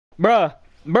Bruh,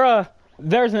 bruh,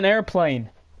 there's an airplane.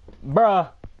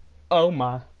 Bruh. Oh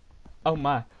my. Oh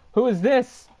my. Who is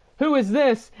this? Who is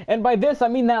this? And by this, I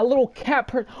mean that little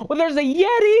cat well, there's a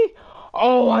Yeti!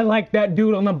 Oh, I like that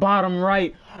dude on the bottom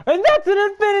right. And that's an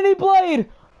infinity blade!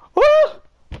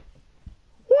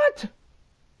 What?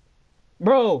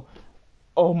 Bro.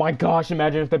 Oh my gosh,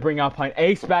 imagine if they bring Alpine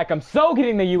Ace back. I'm so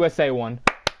getting the USA one.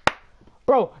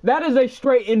 Bro, that is a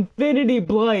straight infinity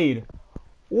blade.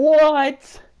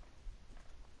 What?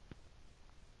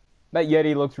 That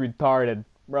Yeti looks retarded.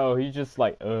 Bro, he's just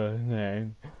like,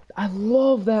 man. I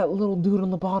love that little dude on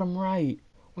the bottom right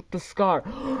with the scar.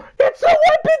 It's a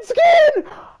weapon skin!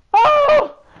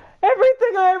 Oh!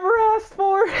 Everything I ever asked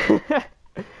for!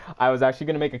 I was actually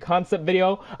going to make a concept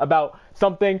video about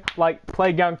something like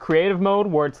Playground Creative Mode,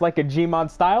 where it's like a Gmod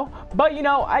style. But, you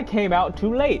know, I came out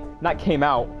too late. Not came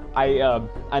out.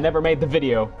 I never made the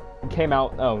video. It came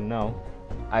out, oh no.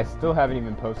 I still haven't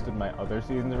even posted my other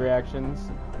season's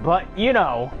reactions. But, you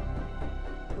know,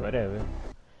 whatever.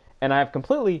 And I have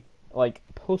completely, like,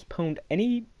 postponed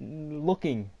any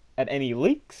looking at any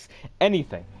leaks,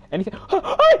 anything. Anything.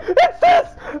 Oh, it's this!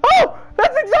 Oh!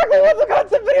 That's exactly what the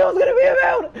concept video is gonna be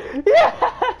about!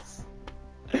 Yes!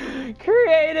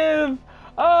 Creative!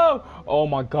 Oh! Oh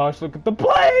my gosh, look at the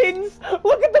planes!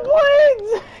 Look at the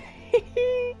planes!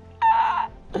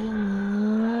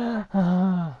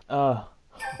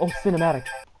 Oh, cinematic.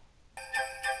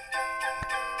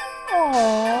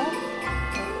 Aww.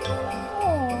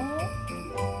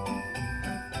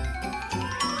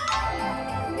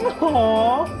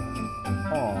 Aww.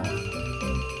 Aww.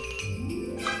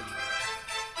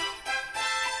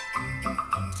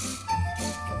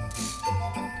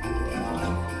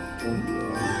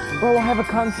 Bro, I have a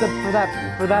concept for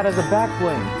that as a back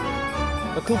bling.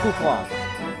 The cuckoo clock.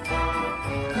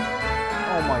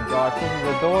 Oh my gosh, this is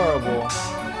adorable.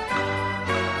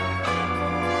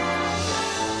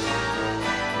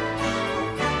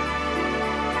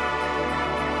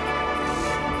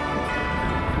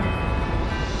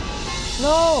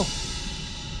 No!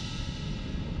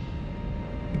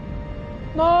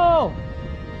 No!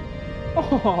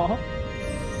 Aww.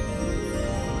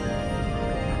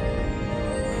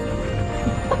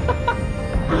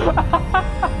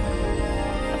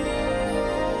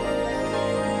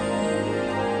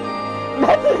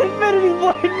 That's an infinity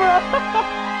blade, bro!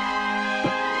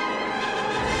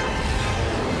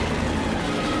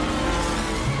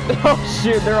 Oh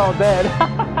shoot, they're all dead.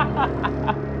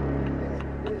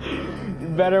 You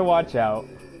better watch out.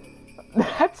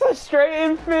 That's a straight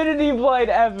infinity blade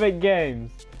epic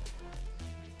games.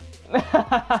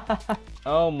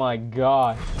 Oh my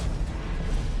gosh.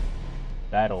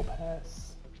 That'll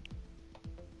pass.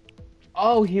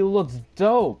 Oh, he looks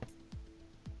dope.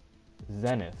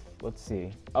 Zenith. Let's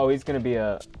see. Oh, he's gonna be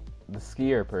the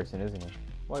skier person, isn't he?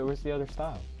 Wait, where's the other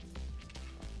style?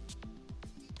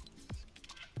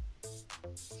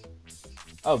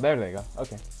 Oh, there they go.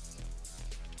 Okay.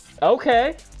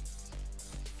 Okay.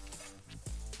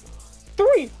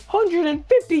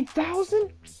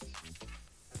 350,000?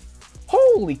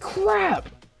 Holy crap!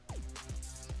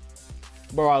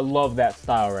 Bro, I love that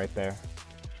style right there.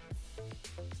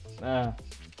 Nah,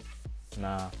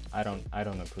 I don't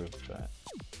approve of that.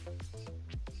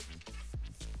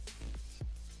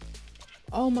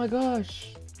 Oh my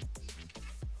gosh.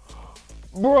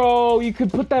 Bro, you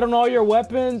could put that on all your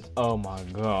weapons? Oh my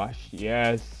gosh,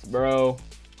 yes, bro.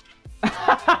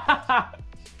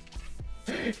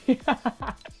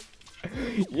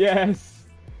 Yes.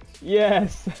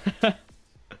 Yes.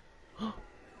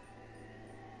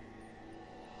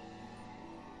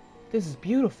 This is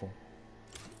beautiful.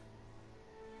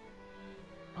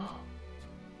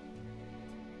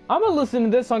 I'm gonna listen to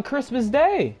this on Christmas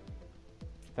Day.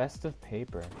 Festive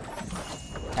paper.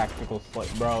 Tactical slate.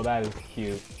 Bro, that is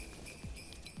cute.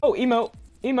 Oh, emote.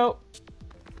 Emote.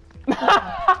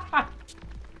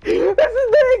 This is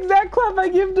the exact clap I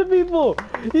give to people.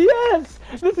 Yes!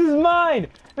 This is mine.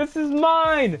 This is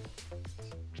mine.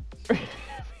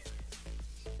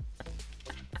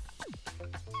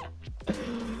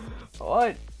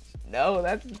 What? No,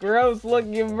 that's gross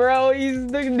looking, bro.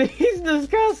 He's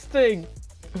disgusting.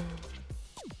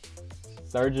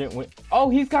 Sergeant Win. Oh,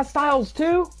 he's got styles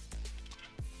too?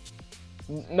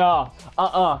 No.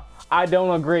 I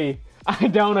don't agree. I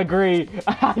don't agree.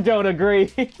 I don't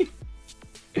agree.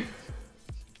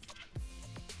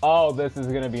 Oh, this is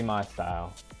gonna be my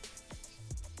style.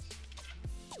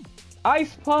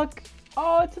 Ice Puck.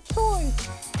 Oh, it's a toy.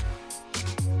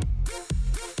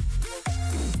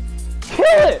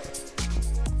 Kill it!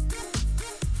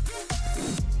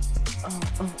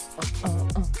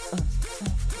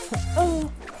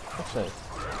 What's this?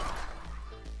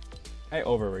 I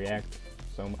overreact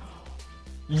so much.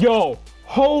 Yo,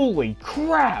 holy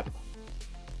crap!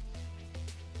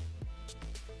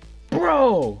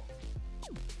 Bro!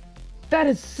 That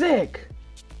is sick!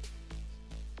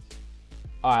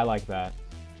 Oh, I like that.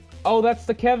 Oh, that's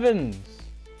the Kevin's.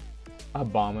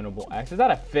 Abominable axe. Is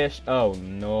that a fish? Oh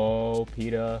no,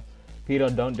 PETA.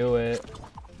 PETA, don't do it.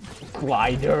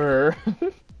 Glider.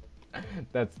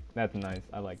 That's nice.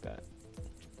 I like that.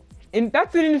 And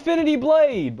that's an infinity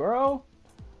blade, bro.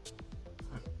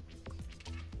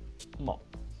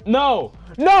 No!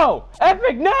 No!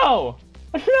 Epic, no!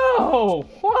 No!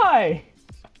 Why?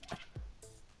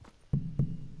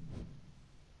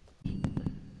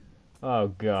 Oh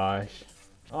gosh.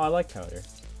 Oh, I like Powder.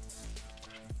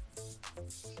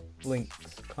 Links.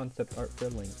 Concept art for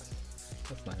links.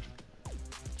 That's nice.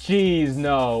 Jeez,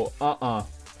 no.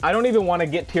 I don't even want to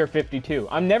get tier 52.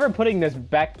 I'm never putting this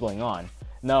back bling on.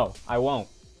 No, I won't.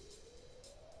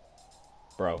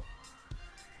 Bro.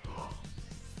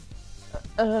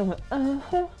 I'm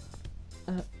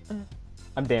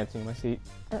dancing in my seat.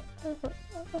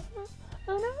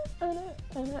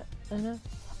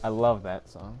 I love that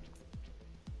song.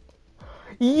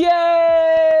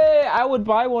 Yay! I would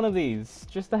buy one of these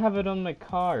just to have it on my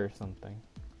car or something.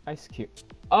 Ice Cube.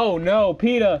 Oh no,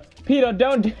 PETA! PETA,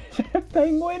 don't do that,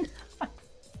 penguin!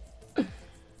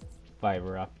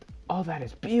 Fiber up. Oh, that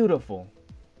is beautiful.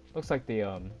 Looks like the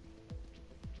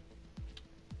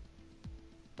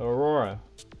Aurora.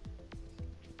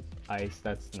 Ice,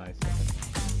 that's nice.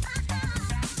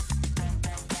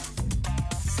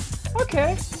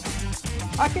 Okay.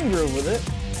 I can groove with it.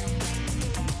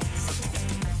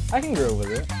 I can groove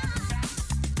with it.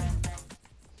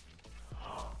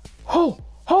 Oh!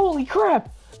 Holy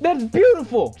crap! That's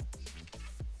beautiful!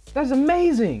 That's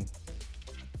amazing!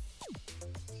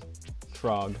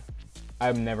 Trog.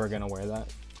 I'm never gonna wear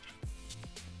that.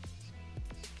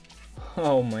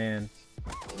 Oh man.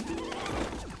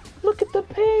 Look at the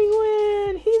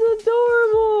penguin! He's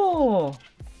adorable!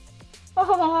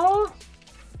 Aww!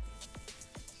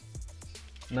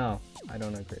 No, I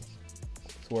don't agree.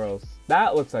 Swirls.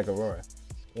 That looks like Aurora.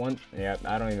 Yeah,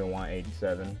 I don't even want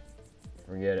 87.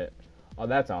 Forget it. Oh,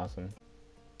 that's awesome.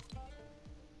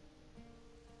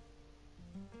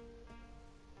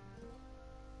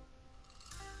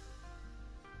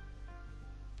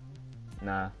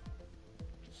 Nah.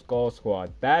 Skull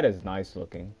Squad. That is nice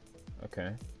looking.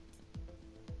 Okay.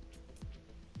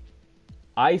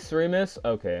 Ice Remus?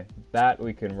 Okay. That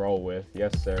we can roll with.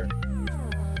 Yes, sir.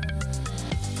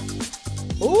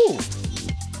 Ooh!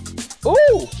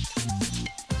 Ooh!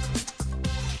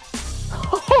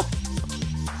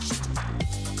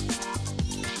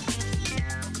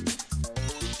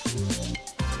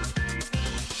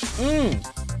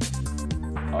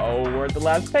 Oh, we're at the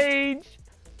last page.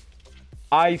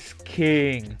 Ice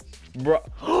King. Bro.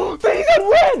 He's in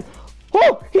red!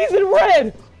 Oh, he's in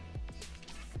red!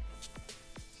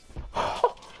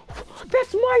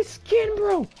 That's my skin,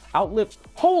 bro! Outlive.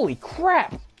 Holy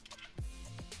crap!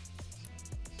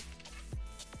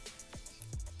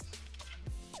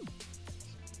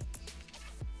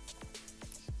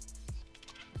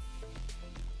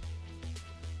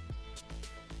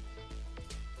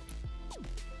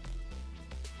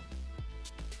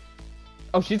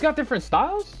 Oh, she's got different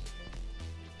styles?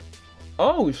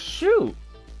 Oh, shoot.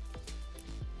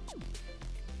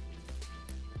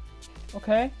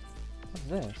 Okay. What's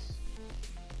this?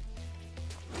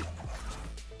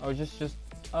 Oh, just...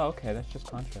 Oh, okay, that's just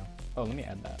Contra. Oh, let me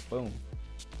add that. Boom.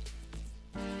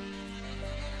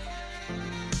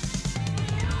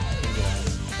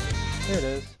 Here it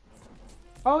is.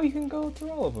 Oh, you can go through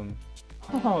all of them.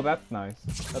 Oh, that's nice.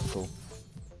 That's cool.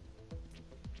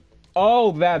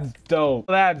 Oh, that's dope.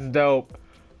 That's dope.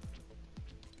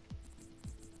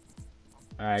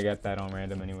 Alright, I got that on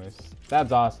random anyways.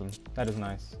 That's awesome. That is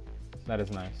nice. That is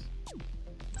nice.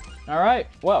 Alright,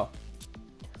 well.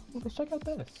 Let's check out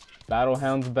this.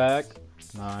 Battlehound's back.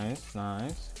 Nice,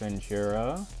 nice.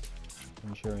 Ventura.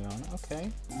 Venturiana. Okay.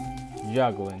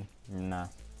 Juggling. Nah.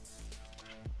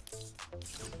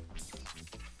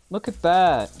 Look at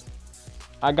that.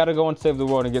 I gotta go and save the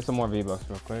world and get some more V-Bucks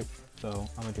real quick. So,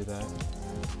 I'm gonna do that.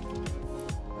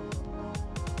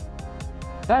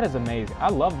 That is amazing. I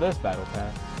love this battle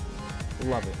pass.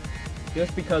 Love it.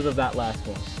 Just because of that last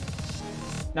one.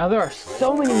 Now, there are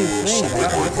so many new things.